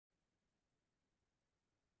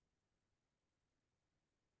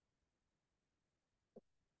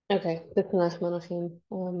Okay. بسم الله الرحمن الرحيم.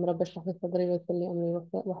 رب اشرح لي صدري ويسر لي أمري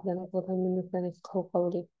واحلل عقدة من لساني يفقهوا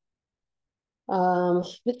قولي.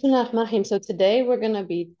 بسم الله الرحمن الرحيم. So today we're going to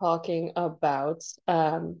be talking about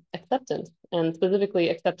acceptance, and specifically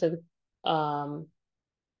acceptance um,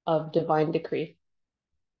 of divine decree.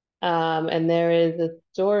 And there is a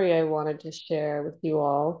story I wanted to share with you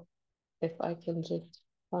all, if I can just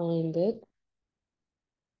find it.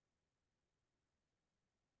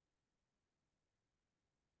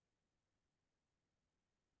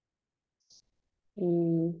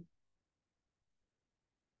 Mm,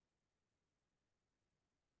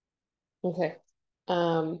 okay.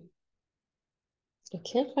 Um, I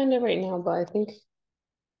can't find it right now, but I think.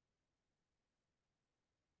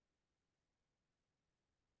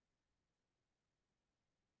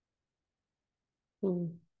 Hmm,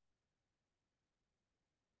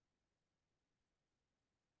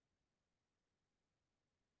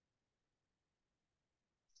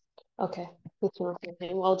 okay. This one.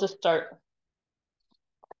 Okay. Well, I'll just start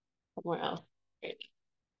somewhere else. Great.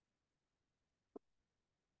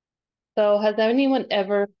 So, has anyone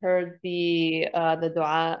ever heard the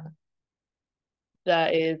dua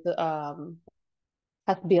that is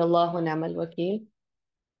Hasbi Allah wa ni'mal wakeel?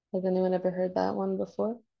 Has anyone ever heard that one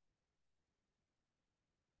before?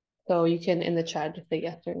 So you can in the chat just say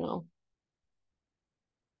yes or no.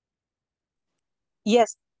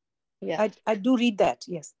 Yes, Yes. I do read that.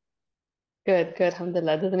 Yes. Good, good.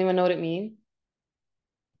 Alhamdulillah. Does anyone know what it means?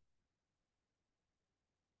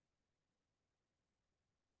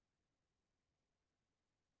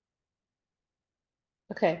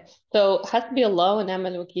 Okay. So Hasbi Allah wa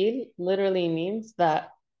ni'mal wakeel literally means that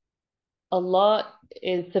Allah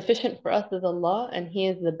is sufficient for us as Allah, and He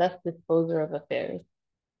is the best disposer of affairs.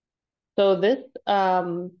 So this,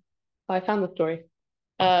 I found the story.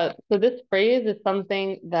 So this phrase is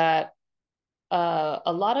something that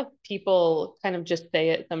a lot of people kind of just say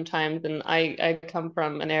it sometimes, and I come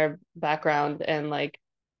from an Arab background, and like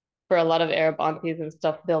for a lot of Arab aunties and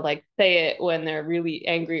stuff, they'll like say it when they're really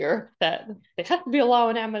angry or upset. It has to be Allah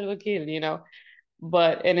wa ni'mal wakil, you know.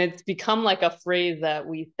 But and it's become like a phrase that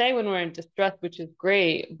we say when we're in distress, which is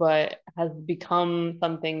great, but has become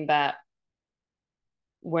something that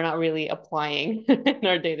we're not really applying in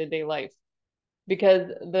our day-to-day life.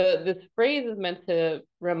 Because this phrase is meant to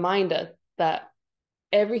remind us that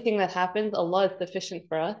everything that happens, Allah is sufficient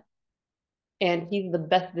for us, and He's the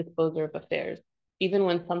best disposer of affairs. Even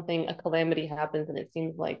when something, a calamity happens and it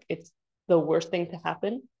seems like it's the worst thing to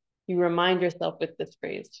happen, you remind yourself with this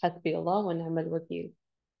phrase, Hasbi Allah wa ni'mal wakeel.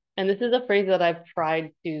 And this is a phrase that I've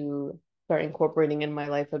tried to start incorporating in my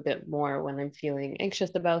life a bit more when I'm feeling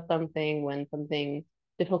anxious about something, when something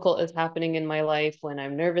difficult is happening in my life, when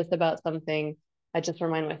I'm nervous about something. I just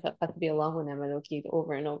remind myself, Hasbi Allah wa ni'mal wakeel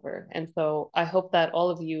over and over. And so I hope that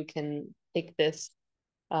all of you can take this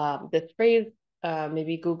phrase,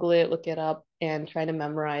 maybe Google it, look it up, and try to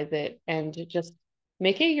memorize it, and just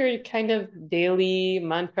make it your kind of daily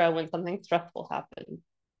mantra when something stressful happens.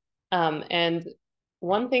 And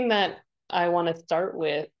one thing that I want to start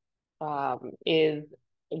with is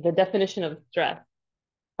the definition of stress.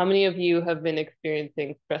 How many of you have been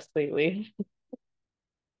experiencing stress lately?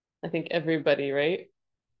 I think everybody, right?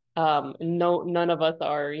 No, none of us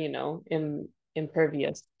are,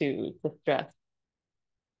 impervious to stress.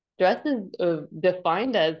 Stress is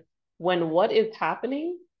defined as when what is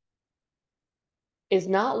happening is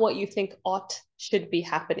not what you think should be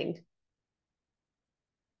happening.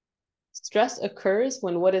 Stress occurs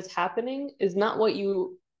when what is happening is not what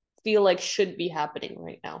you feel like should be happening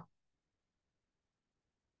right now.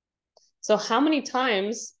 So how many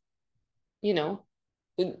times, you know,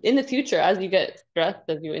 in the future, as you get stressed,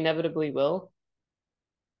 as you inevitably will,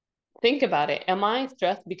 think about it. Am I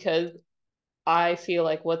stressed because I feel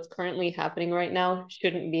like what's currently happening right now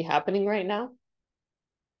shouldn't be happening right now?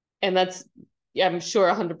 And yeah, I'm sure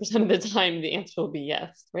 100% of the time the answer will be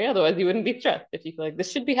yes, right? Otherwise, you wouldn't be stressed. If you feel like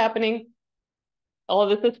this should be happening, all of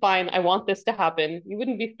this is fine, I want this to happen, you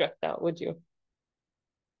wouldn't be stressed out, would you?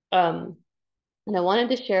 And I wanted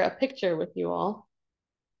to share a picture with you all.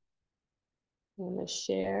 I'm going to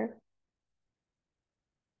share.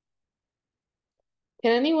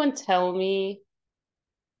 Can anyone tell me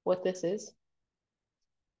what this is?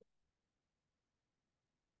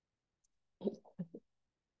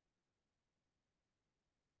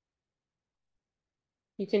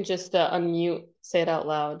 You can just unmute, say it out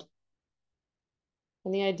loud.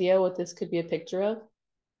 Any idea what this could be a picture of?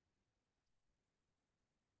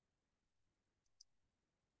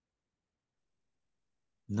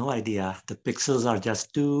 No idea. The pixels are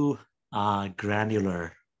just too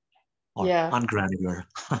granular or Yeah. ungranular.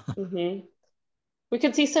 Mm-hmm. We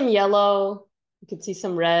could see some yellow, we could see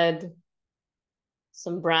some red,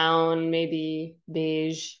 some brown, maybe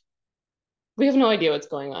beige. We have no idea what's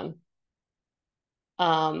going on.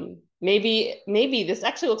 Maybe this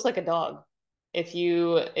actually looks like a dog. If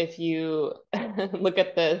you look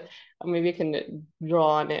at the, maybe you can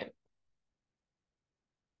draw on it.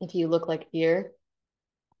 If you look like here,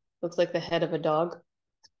 looks like the head of a dog.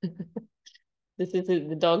 This is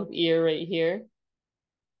the dog's ear right here.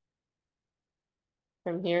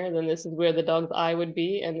 From here, then this is where the dog's eye would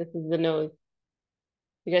be, and this is the nose.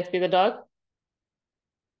 You guys see the dog?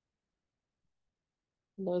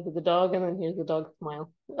 Nose of the dog, and then here's the dog's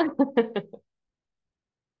smile.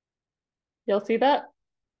 Y'all see that?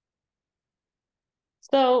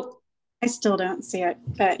 So I still don't see it,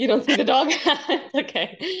 but you don't see the dog?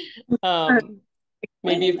 Okay.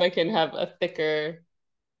 Maybe if I can have a thicker,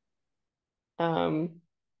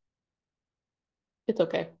 it's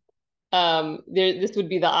okay. This would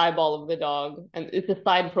be the eyeball of the dog, and it's a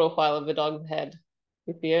side profile of the dog's head.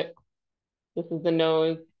 You see it? This is the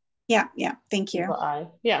nose. yeah, thank The you. eye.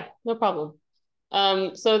 Yeah, no problem.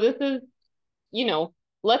 So this is,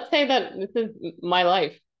 let's say that this is my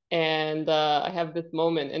life, and I have this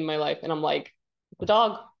moment in my life, and I'm like, it's a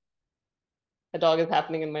dog. A dog is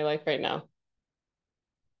happening in my life right now.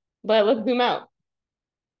 But let's zoom out.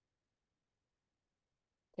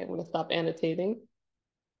 Okay, I'm gonna stop annotating.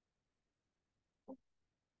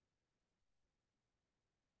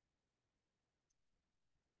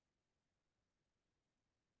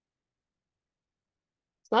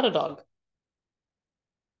 It's not a dog.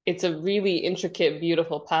 It's a really intricate,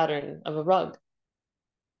 beautiful pattern of a rug.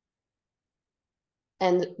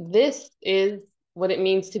 And this is what it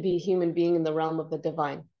means to be a human being in the realm of the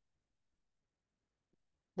divine.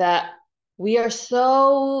 That we are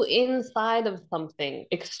so inside of something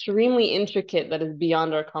extremely intricate that is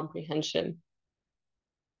beyond our comprehension.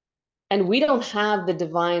 And we don't have the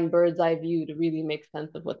divine bird's eye view to really make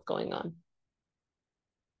sense of what's going on.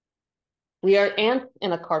 We are ants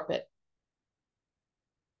in a carpet.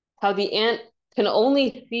 How the ant can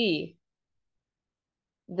only see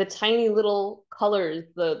the tiny little colors,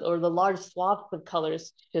 or the large swaths of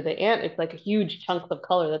colors. To the ant, it's like a huge chunks of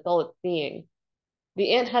color. That's all it's seeing.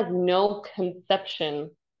 The ant has no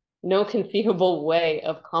conception, no conceivable way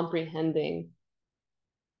of comprehending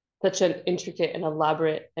such an intricate and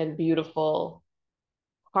elaborate and beautiful,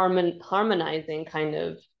 harmonizing kind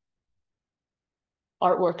of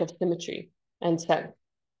artwork of symmetry and sense.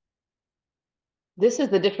 This is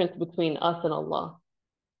the difference between us and Allah.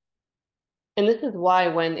 And this is why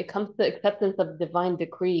when it comes to acceptance of divine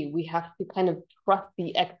decree, we have to kind of trust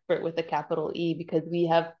the expert with a capital E, because we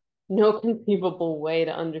have no conceivable way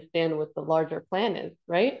to understand what the larger plan is,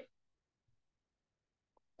 right?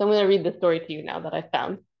 So I'm going to read the story to you now that I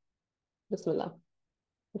found. Bismillah.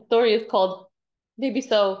 The story is called Maybe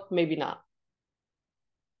So, Maybe Not.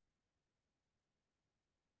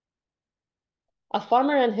 A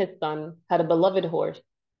farmer and his son had a beloved horse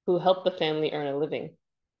who helped the family earn a living.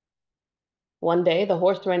 One day, the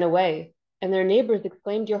horse ran away, and their neighbors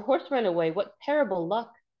exclaimed, "Your horse ran away. What terrible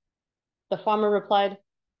luck." The farmer replied,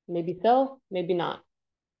 "Maybe so, maybe not."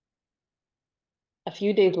 A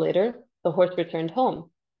few days later, the horse returned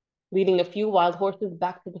home, leading a few wild horses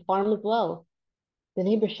back to the farm as well. The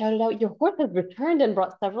neighbors shouted out, "Your horse has returned and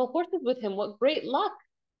brought several horses with him. What great luck!"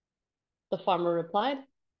 The farmer replied,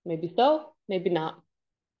 "Maybe so, maybe not."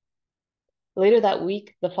 Later that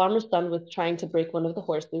week, the farmer's son was trying to break one of the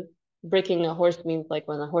horses. Breaking a horse means like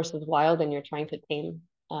when a horse is wild and you're trying to tame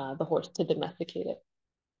the horse to domesticate it.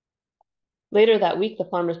 Later that week, the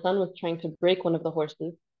farmer's son was trying to break one of the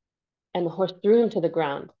horses, and the horse threw him to the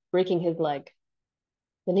ground, breaking his leg.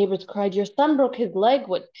 The neighbors cried, "Your son broke his leg.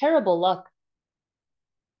 What terrible luck!"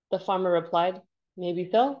 The farmer replied, "Maybe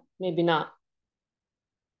so, maybe not."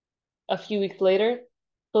 A few weeks later,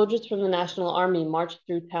 soldiers from the National Army marched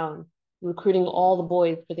through town, recruiting all the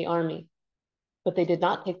boys for the army. But they did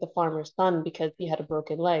not take the farmer's son because he had a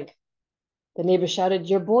broken leg. The neighbor shouted,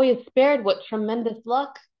 "Your boy is spared. What tremendous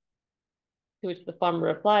luck!" To which the farmer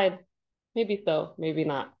replied, "Maybe so, maybe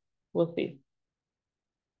not. We'll see."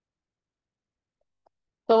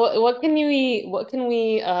 So what can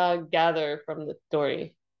we gather from the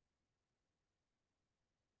story?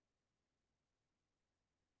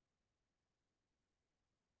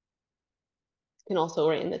 You can also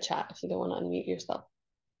write in the chat if you don't want to unmute yourself.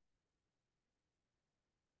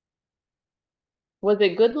 Was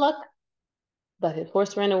it good luck that his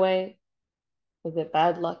horse ran away? Was it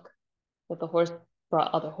bad luck that the horse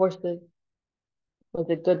brought other horses? Was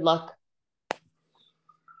it good luck?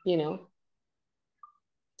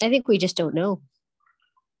 I think we just don't know.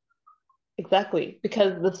 Exactly.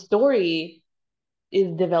 Because the story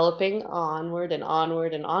is developing onward and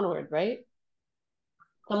onward and onward, right?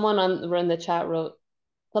 Someone in the chat wrote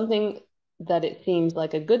something that it seems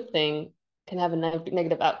like a good thing can have a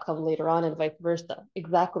negative outcome later on and vice versa.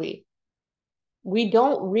 Exactly. We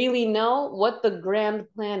don't really know what the grand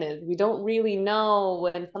plan is. We don't really know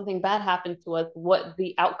when something bad happens to us, what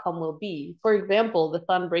the outcome will be. For example, the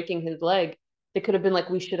son breaking his leg, it could have been like,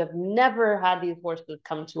 we should have never had these horses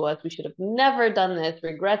come to us. We should have never done this,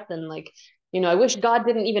 regrets. And like, I wish God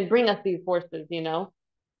didn't even bring us these horses,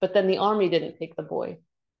 But then the army didn't take the boy.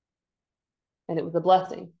 And it was a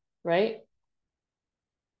blessing, right?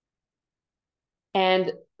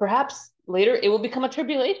 And perhaps later it will become a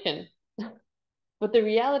tribulation. But the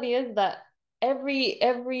reality is that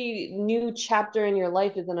every new chapter in your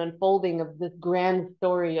life is an unfolding of this grand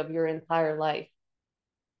story of your entire life.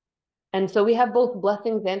 And so we have both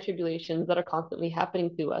blessings and tribulations that are constantly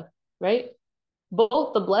happening to us, right?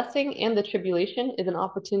 Both the blessing and the tribulation is an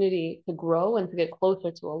opportunity to grow and to get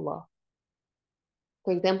closer to Allah.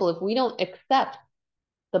 For example, if we don't accept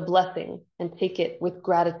the blessing and take it with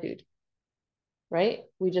gratitude, right?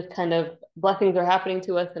 We just kind of, blessings are happening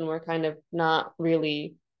to us and we're kind of not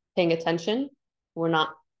really paying attention. We're not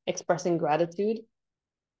expressing gratitude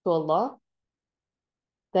to Allah.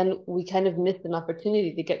 Then we kind of miss an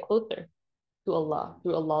opportunity to get closer to Allah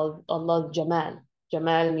through Allah's Jamal.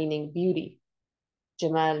 Jamal meaning beauty.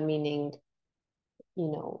 Jamal meaning,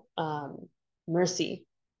 mercy.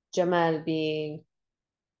 Jamal being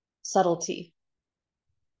subtlety.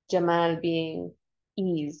 Jamal being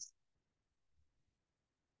ease.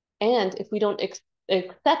 And if we don't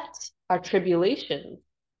accept our tribulations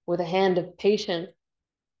with a hand of patience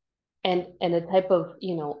and a type of,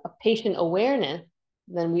 a patient awareness,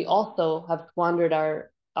 then we also have squandered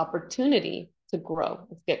our opportunity to grow,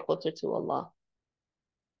 to get closer to Allah,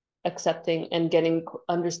 accepting and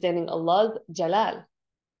understanding Allah's Jalal.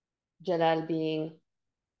 Jalal being,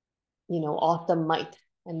 awesome might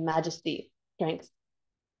and majesty, strength.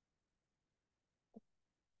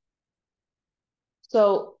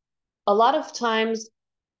 So a lot of times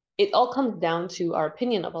it all comes down to our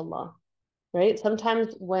opinion of Allah, right?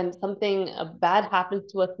 Sometimes when something bad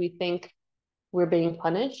happens to us, we think we're being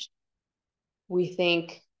punished. We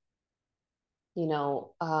think,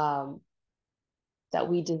 that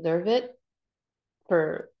we deserve it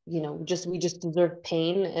for, we just deserve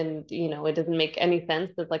pain, and, it doesn't make any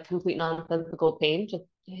sense. It's like complete nonsensical pain,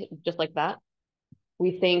 just like that.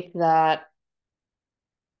 We think that,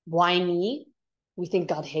 why me? We think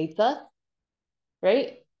God hates us,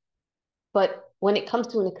 right? But when it comes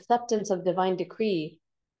to an acceptance of divine decree,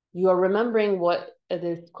 you are remembering what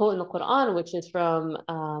this quote in the Quran, which is from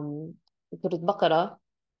Surah Al-Baqarah,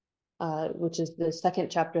 which is the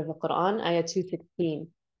second chapter of the Quran, ayah 216.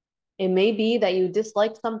 It may be that you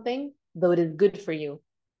dislike something, though it is good for you.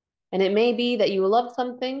 And it may be that you love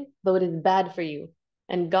something, though it is bad for you.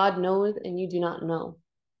 And God knows and you do not know.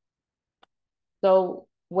 So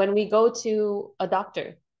when we go to a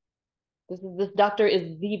doctor, this doctor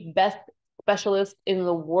is the best specialist in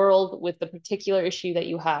the world with the particular issue that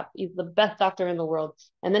you have. He's the best doctor in the world.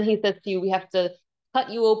 And then he says to you, we have to cut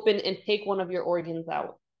you open and take one of your organs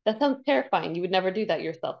out. That sounds terrifying. You would never do that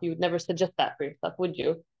yourself. You would never suggest that for yourself, would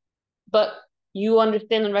you? But you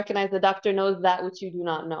understand and recognize the doctor knows that which you do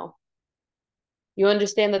not know. You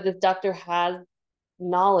understand that this doctor has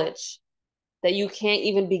knowledge that you can't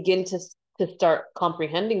even begin to start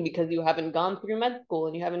comprehending because you haven't gone through med school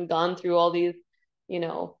and you haven't gone through all these,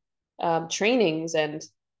 trainings and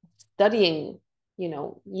studying,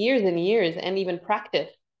 years and years, and even practice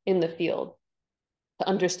in the field to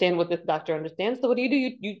understand what this doctor understands. So what do?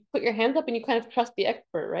 You put your hands up and you kind of trust the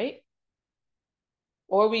expert, right?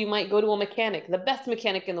 Or we might go to a mechanic, the best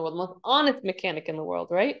mechanic in the world, the most honest mechanic in the world,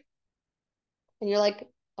 right? And you're like,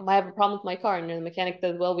 I have a problem with my car. And the mechanic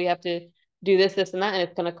says, well, we have to do this, this, and that, and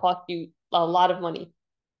it's going to cost you a lot of money.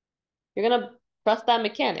 You're going to trust that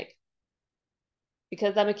mechanic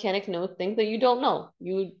because that mechanic knows things that you don't know.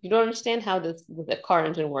 You don't understand how the car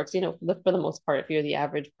engine works, for the most part, if you're the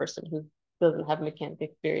average person who doesn't have mechanic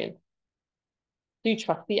experience. So you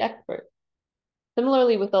trust the expert.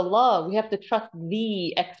 Similarly with Allah, we have to trust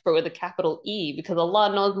the expert with a capital E because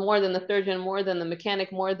Allah knows more than the surgeon, more than the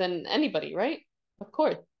mechanic, more than anybody, right? Of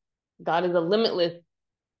course. God is a limitless,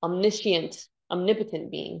 omniscient,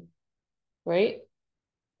 omnipotent being, right?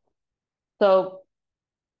 So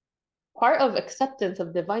part of acceptance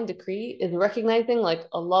of divine decree is recognizing, like,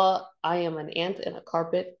 Allah, I am an ant in a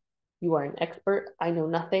carpet. You are an expert. I know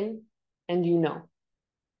nothing, and you know.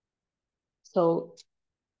 So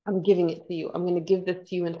I'm giving it to you. I'm going to give this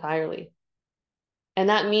to you entirely. And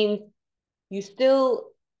that means you still,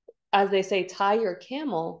 as they say, tie your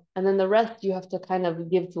camel, and then the rest you have to kind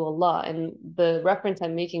of give to Allah. And the reference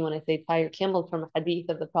I'm making when I say tie your camel is from a hadith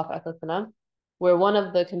of the Prophet ﷺ, where one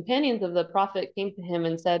of the companions of the Prophet came to him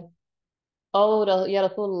and said, "Oh, Ya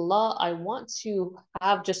Rasulullah, I want to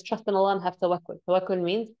have just trust in Allah and have tawakkul." Tawakkul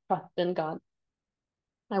means trust in God.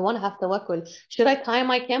 I want to have tawakkul. Should I tie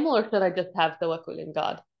my camel or should I just have tawakkul in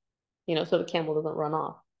God? So the camel doesn't run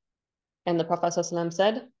off. And the Prophet ﷺ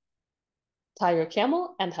said, tie your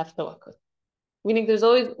camel and have tawakkul. Meaning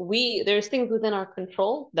there's things within our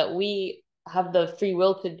control that we have the free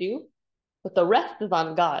will to do, but the rest is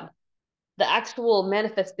on God. The actual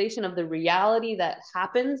manifestation of the reality that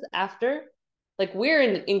happens after, like we're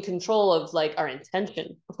in control of like our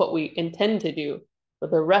intention, of what we intend to do,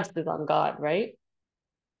 but the rest is on God, right?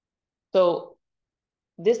 So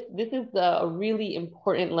this is a really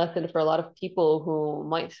important lesson for a lot of people who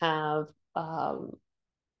might have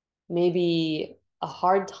maybe a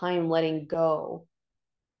hard time letting go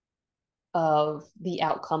of the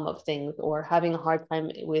outcome of things, or having a hard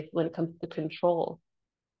time with when it comes to control.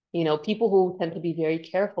 People who tend to be very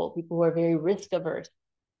careful, people who are very risk averse.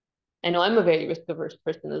 I know I'm a very risk averse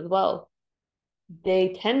person as well.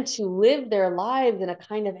 They tend to live their lives in a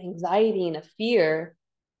kind of anxiety and a fear,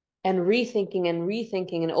 and rethinking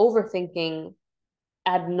and overthinking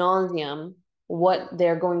ad nauseum what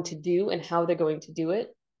they're going to do and how they're going to do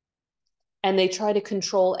it. And they try to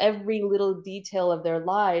control every little detail of their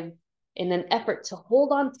lives in an effort to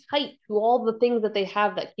hold on tight to all the things that they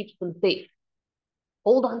have that keeps them safe.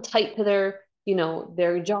 Hold on tight to their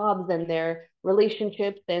jobs and their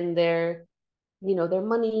relationships and their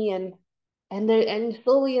money, and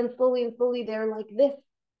slowly they're like this.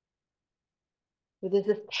 There's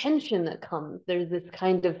this tension that comes. There's this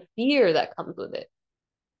kind of fear that comes with it,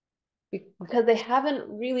 because they haven't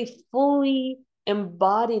really fully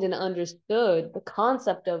embodied and understood the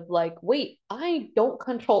concept of like, wait, I don't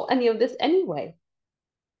control any of this anyway.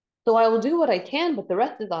 So I will do what I can, but the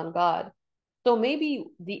rest is on God. So maybe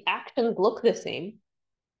the actions look the same.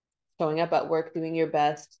 Showing up at work, doing your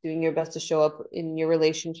best to show up in your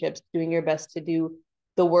relationships, doing your best to do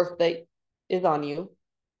the work that is on you.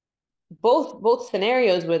 Both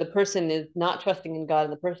scenarios where the person is not trusting in God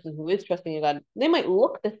and the person who is trusting in God, they might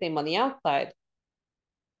look the same on the outside,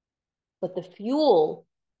 but the fuel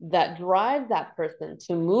that drives that person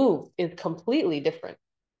to move is completely different.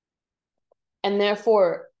 And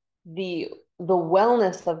therefore, the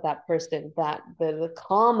wellness of that person, that the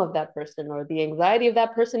calm of that person, or the anxiety of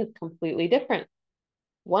that person is completely different.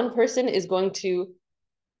 One person is going to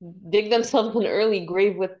dig themselves an early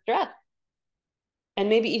grave with stress, and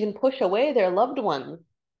maybe even push away their loved ones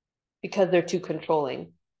because they're too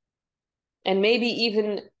controlling, and maybe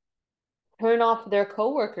even turn off their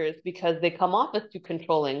coworkers because they come off as too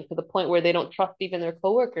controlling, to the point where they don't trust even their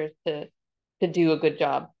coworkers to do a good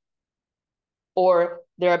job. Or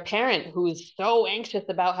they're a parent who's so anxious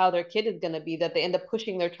about how their kid is going to be that they end up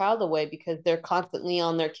pushing their child away because they're constantly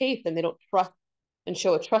on their case and they don't trust and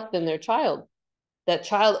show a trust in their child. The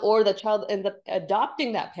child ends up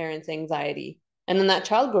adopting that parent's anxiety. And then that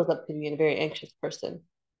child grows up to be a very anxious person.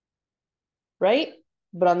 Right?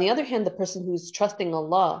 But on the other hand, the person who's trusting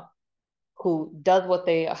Allah, who does what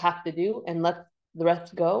they have to do and lets the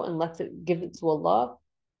rest go and gives it to Allah,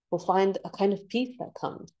 will find a kind of peace that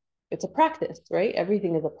comes. It's a practice, right?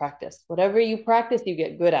 Everything is a practice. Whatever you practice, you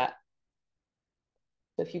get good at.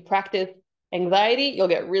 So if you practice anxiety, you'll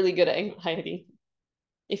get really good at anxiety.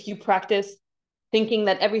 If you practice thinking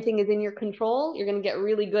that everything is in your control, you're going to get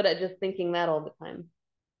really good at just thinking that all the time.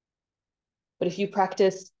 But if you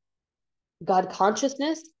practice God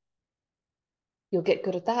consciousness, you'll get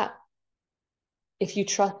good at that. If you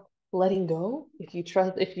trust letting go, if you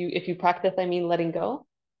practice, letting go,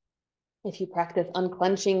 if you practice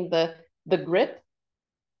unclenching the grip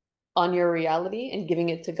on your reality and giving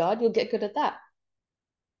it to God, you'll get good at that.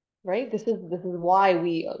 Right? This is why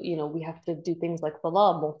we have to do things like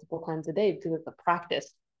salah multiple times a day, because it's a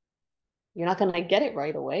practice. You're not going to get it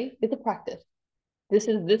right away. It's a practice. This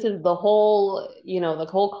is the whole, the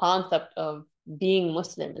whole concept of being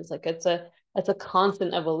Muslim. It's like it's a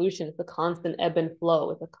constant evolution. It's a constant ebb and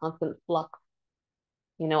flow. It's a constant flux.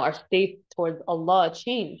 Our state towards Allah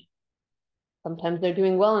change. Sometimes they're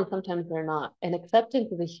doing well and sometimes they're not. And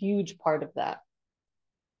acceptance is a huge part of that.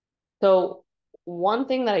 So one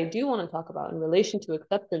thing that I do want to talk about in relation to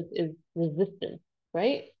acceptance is resistance,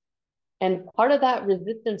 right? And part of that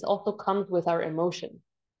resistance also comes with our emotions.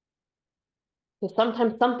 So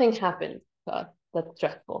sometimes something happens to us that's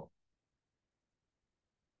stressful.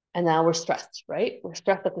 And now we're stressed, right? We're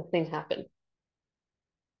stressed that this thing happened.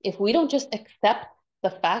 If we don't just accept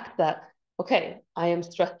the fact that, okay, I am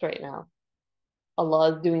stressed right now.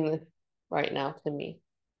 Allah is doing this right now to me,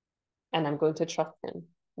 and I'm going to trust him.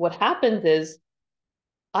 What happens is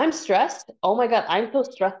I'm stressed. Oh my God, I'm so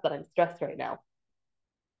stressed that I'm stressed right now.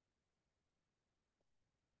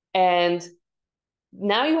 And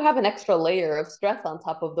now you have an extra layer of stress on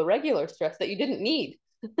top of the regular stress that you didn't need,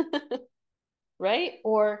 right?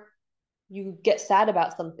 Or you get sad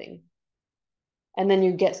about something, and then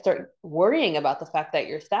you start worrying about the fact that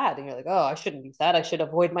you're sad, and you're like, oh, I shouldn't be sad. I should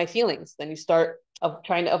avoid my feelings. Then you start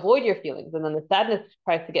trying to avoid your feelings, and then the sadness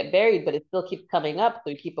tries to get buried, but it still keeps coming up. So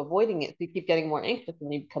you keep avoiding it. So you keep getting more anxious,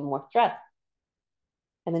 and you become more stressed.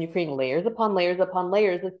 And then you're creating layers upon layers upon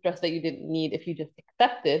layers of stress that you didn't need if you just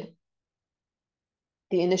accepted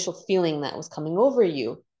the initial feeling that was coming over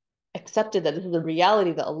you, accepted that this is a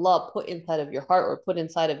reality that Allah put inside of your heart or put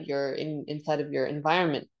inside of your inside of your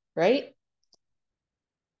environment, right?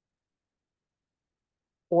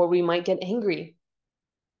 Or we might get angry.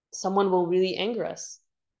 Someone will really anger us.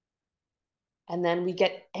 And then we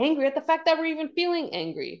get angry at the fact that we're even feeling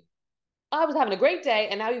angry. I was having a great day,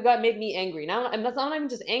 and now you got made me angry. Now I'm not even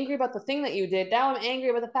just angry about the thing that you did. Now I'm angry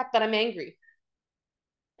about the fact that I'm angry.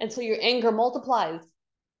 And so your anger multiplies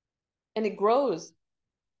and it grows.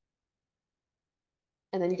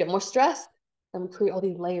 And then you get more stressed, and we create all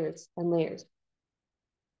these layers and layers,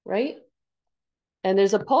 right? And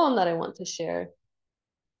there's a poem that I want to share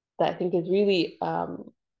that I think is really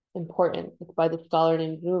important. It's by the scholar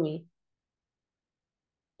named Rumi,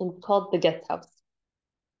 and it's called The Guest House.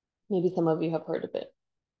 Maybe some of you have heard of it.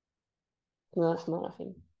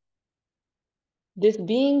 This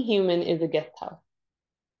being human is a guest house.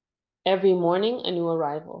 Every morning, a new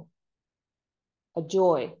arrival, a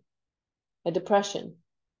joy, a depression,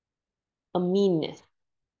 a meanness.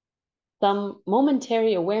 Some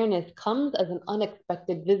momentary awareness comes as an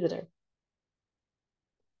unexpected visitor.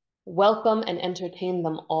 Welcome and entertain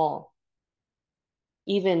them all,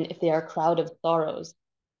 even if they are a crowd of sorrows,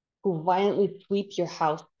 who violently sweep your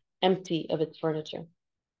house empty of its furniture.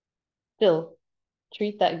 Still,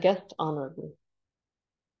 treat that guest honorably.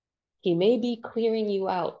 He may be clearing you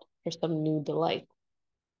out for some new delight.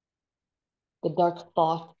 The dark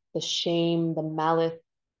thought, the shame, the malice,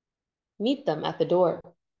 meet them at the door,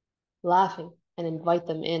 laughing, and invite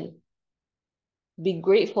them in. Be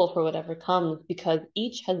grateful for whatever comes, because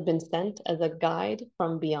each has been sent as a guide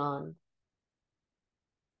from beyond.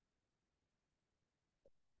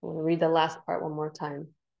 I'm going to read the last part one more time.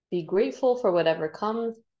 Be grateful for whatever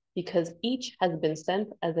comes, because each has been sent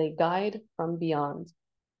as a guide from beyond.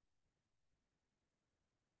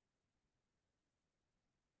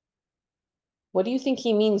 What do you think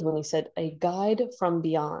he means when he said a guide from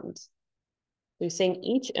beyond? He's saying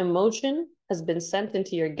each emotion has been sent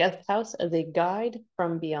into your guest house as a guide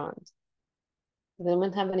from beyond. Does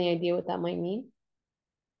anyone have any idea what that might mean?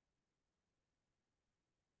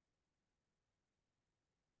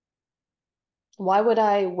 Why would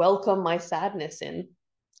I welcome my sadness in,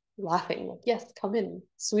 laughing, like, yes, come in,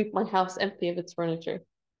 sweep my house empty of its furniture?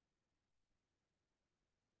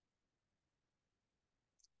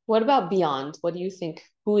 What about beyond? What do you think?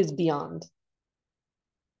 Who is beyond?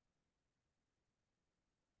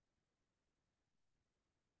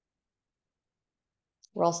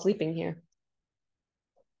 We're all sleeping here.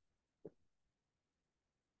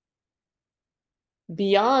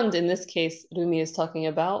 Beyond, in this case, Rumi is talking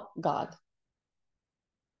about God.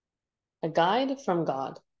 A guide from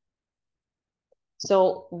God.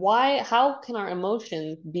 So how can our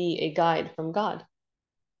emotions be a guide from God?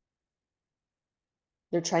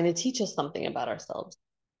 They're trying to teach us something about ourselves,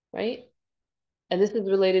 right? And this is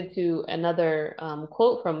related to another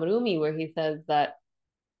quote from Rumi, where he says that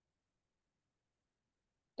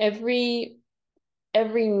every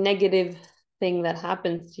negative thing that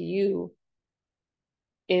happens to you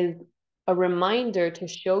is a reminder to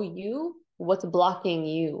show you what's blocking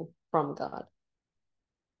you from God.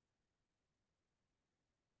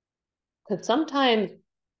 Because sometimes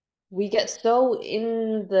we get so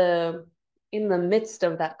in the midst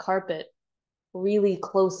of that carpet, really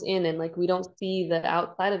close in, and like we don't see the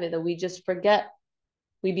outside of it, that we just forget.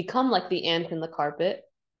 We become like the ant in the carpet,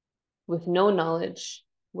 with no knowledge,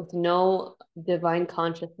 with no divine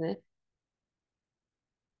consciousness,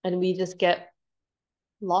 and we just get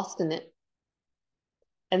lost in it.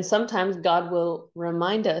 And sometimes God will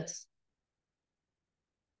remind us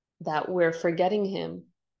that we're forgetting him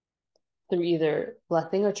through either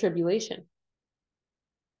blessing or tribulation.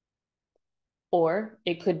 Or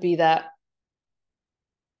it could be that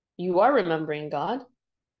you are remembering God,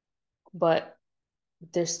 but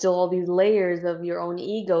there's still all these layers of your own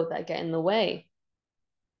ego that get in the way,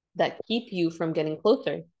 that keep you from getting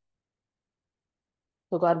closer.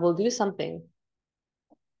 So God will do something,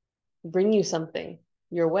 bring you something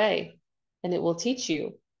your way, and it will teach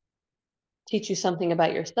you something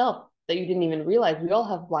about yourself that you didn't even realize. We all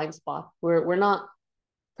have blind spots. We're not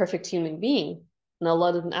perfect human beings. And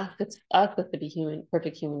Allah doesn't ask us to be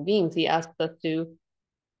perfect human beings. He asks us to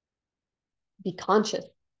be conscious,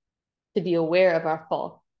 to be aware of our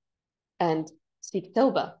faults, and seek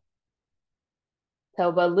tawbah.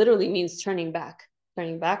 Tawbah literally means turning back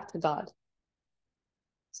to God,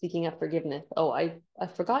 seeking out forgiveness. Oh, I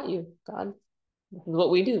forgot you, God. This is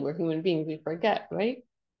what we do. We're human beings. We forget, right?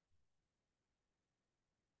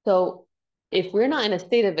 So if we're not in a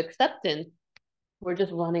state of acceptance, we're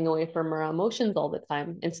just running away from our emotions all the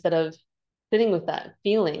time instead of sitting with that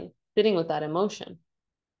feeling, sitting with that emotion.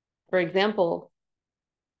 For example,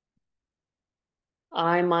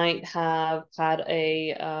 I might have had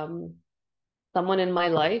someone in my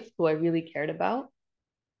life who I really cared about,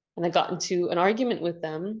 and I got into an argument with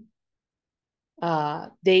them.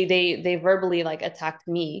 They verbally like attacked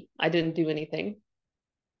me. I didn't do anything,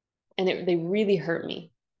 and they really hurt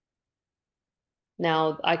me.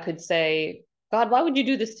 Now I could say, God, why would you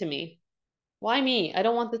do this to me? Why me? I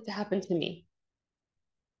don't want this to happen to me.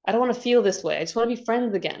 I don't want to feel this way. I just want to be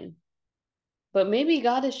friends again. But maybe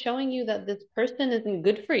God is showing you that this person isn't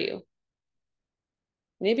good for you.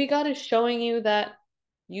 Maybe God is showing you that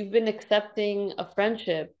you've been accepting a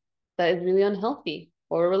friendship that is really unhealthy,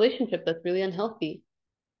 or a relationship that's really unhealthy,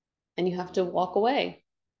 and you have to walk away.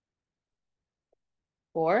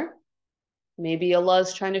 Or maybe Allah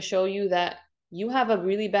is trying to show you that you have a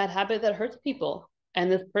really bad habit that hurts people, and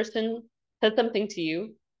this person said something to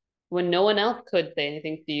you when no one else could say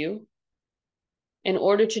anything to you, in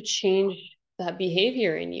order to change that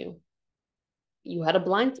behavior in you. You had a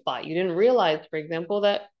blind spot. You didn't realize, for example,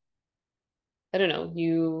 that, I don't know,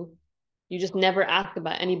 you just never ask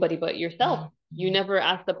about anybody but yourself. You never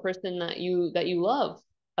ask the person that you love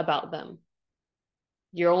about them.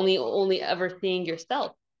 You're only ever seeing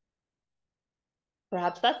yourself.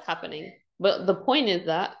 Perhaps that's happening. But the point is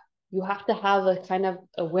that you have to have a kind of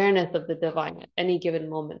awareness of the divine at any given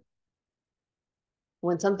moment.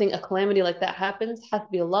 When a calamity like that happens,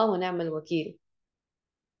 hasbi Allah wa ni'mal wakeel.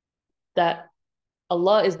 That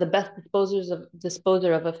Allah is the best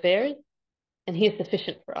disposer of affairs, and He is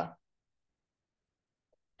sufficient for us.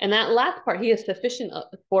 And that last part, He is sufficient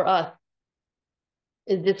for us,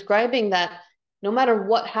 is describing that no matter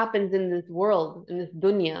what happens in this world, in this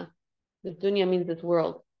dunya means this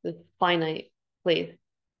world, this finite place.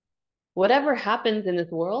 Whatever happens in this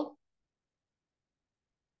world,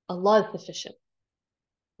 Allah is sufficient.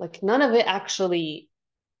 Like none of it actually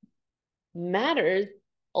matters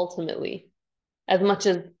ultimately, as much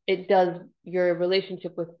as it does your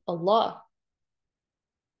relationship with Allah.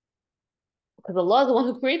 Because Allah is the one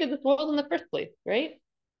who created this world in the first place, right?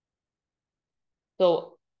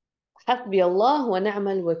 So, hasbi Allah wa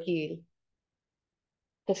ni'mal wakeel.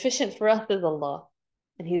 Sufficient for us is Allah,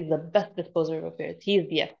 and He's the best disposer of affairs. He is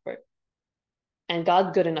the expert. And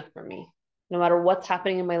God's good enough for me. No matter what's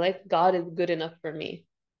happening in my life, God is good enough for me.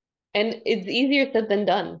 And it's easier said than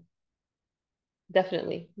done.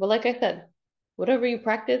 Definitely. But like I said, whatever you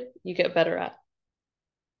practice, you get better at.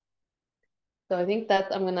 So I think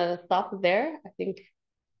I'm going to stop there. I think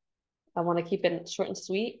I want to keep it short and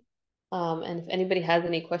sweet. And if anybody has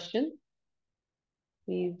any questions,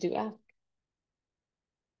 please do ask.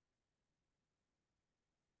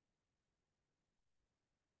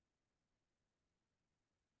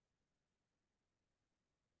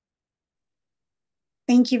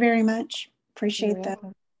 Thank you very much. Appreciate You're that.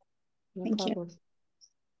 welcome. No Thank you. problem.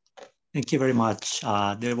 Thank you very much.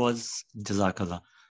 There was Jazakallah.